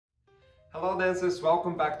Hello dancers,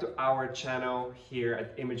 welcome back to our channel here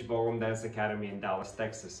at Image Ballroom Dance Academy in Dallas,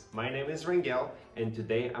 Texas. My name is Rangel and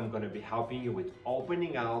today I'm going to be helping you with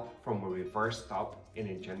opening out from a reverse top in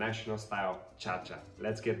international style cha-cha.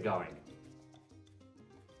 Let's get going.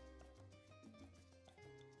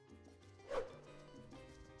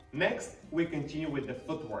 Next, we continue with the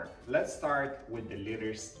footwork. Let's start with the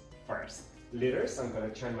leaders first. Leaders, I'm going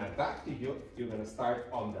to turn my back to you. You're going to start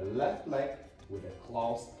on the left leg with a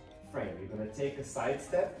closed frame. You're going to take a side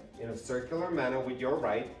step in a circular manner with your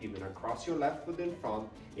right. You're going to cross your left foot in front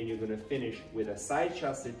and you're going to finish with a side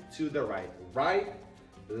chasse to the right. Right,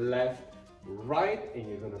 left, right, and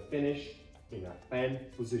you're going to finish in a fan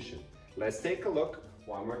position. Let's take a look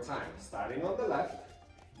one more time. Starting on the left,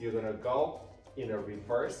 you're going to go in a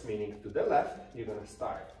reverse, meaning to the left. You're going to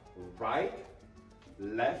start right,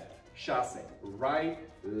 left, chasse, right,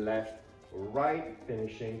 left, right,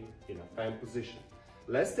 finishing in a fan position.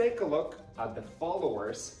 Let's take a look at the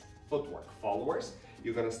followers footwork. Followers,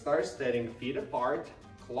 you're going to start standing feet apart,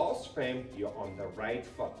 closed frame, you're on the right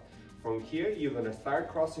foot. From here, you're going to start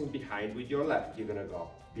crossing behind with your left. You're going to go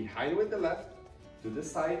behind with the left, to the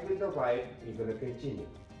side with the right, you're going to continue.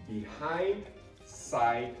 Behind,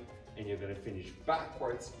 side, and you're going to finish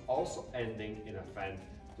backwards, also ending in a fan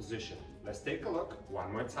position. Let's take a look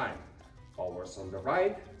one more time. Followers on the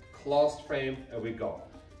right, closed frame, and we go.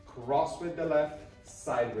 Cross with the left,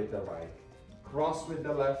 side with the right, cross with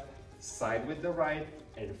the left, side with the right,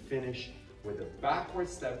 and finish with a backward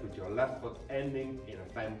step with your left foot ending in a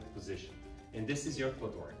fan position. And this is your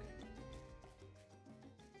footwork.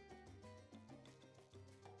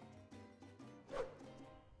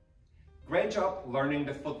 Great job learning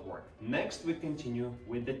the footwork. Next, we continue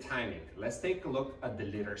with the timing. Let's take a look at the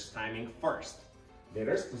leaders timing first.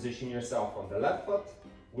 Leaders, position yourself on the left foot.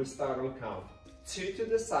 We start on count 2 to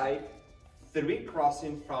the side, 3 cross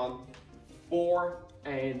in front, 4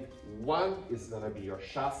 and 1 is gonna be your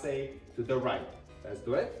chasse to the right. Let's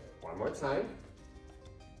do it one more time.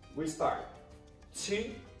 We start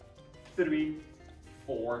 2, 3,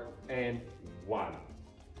 4 and 1.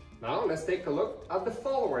 Now let's take a look at the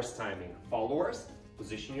followers timing. Followers,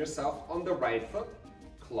 position yourself on the right foot,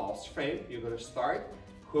 closed frame. You're gonna start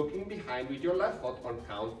hooking behind with your left foot on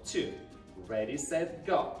count 2. Ready, set,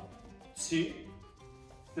 go. 2,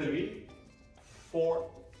 3, 4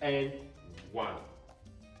 and 1.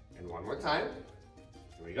 And one more time.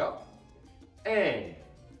 Here we go. And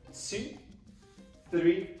 2,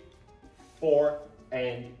 3, 4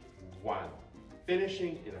 and 1.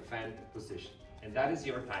 Finishing in a fan position. And that is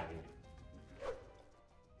your timing.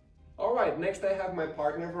 All right, next I have my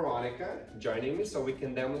partner Veronica joining me so we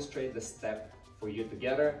can demonstrate the step for you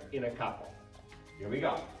together in a couple. Here we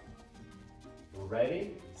go.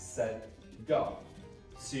 Ready, set, go.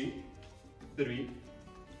 2, 3,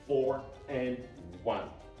 4 and 1.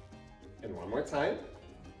 And one more time.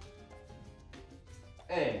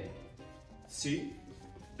 And 2,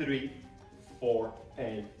 3, 4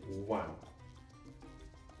 and 1.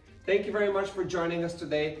 Thank you very much for joining us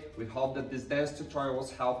today. We hope that this dance tutorial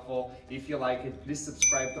was helpful. If you like it, please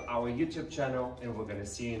subscribe to our YouTube channel and we're gonna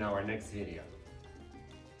see you in our next video.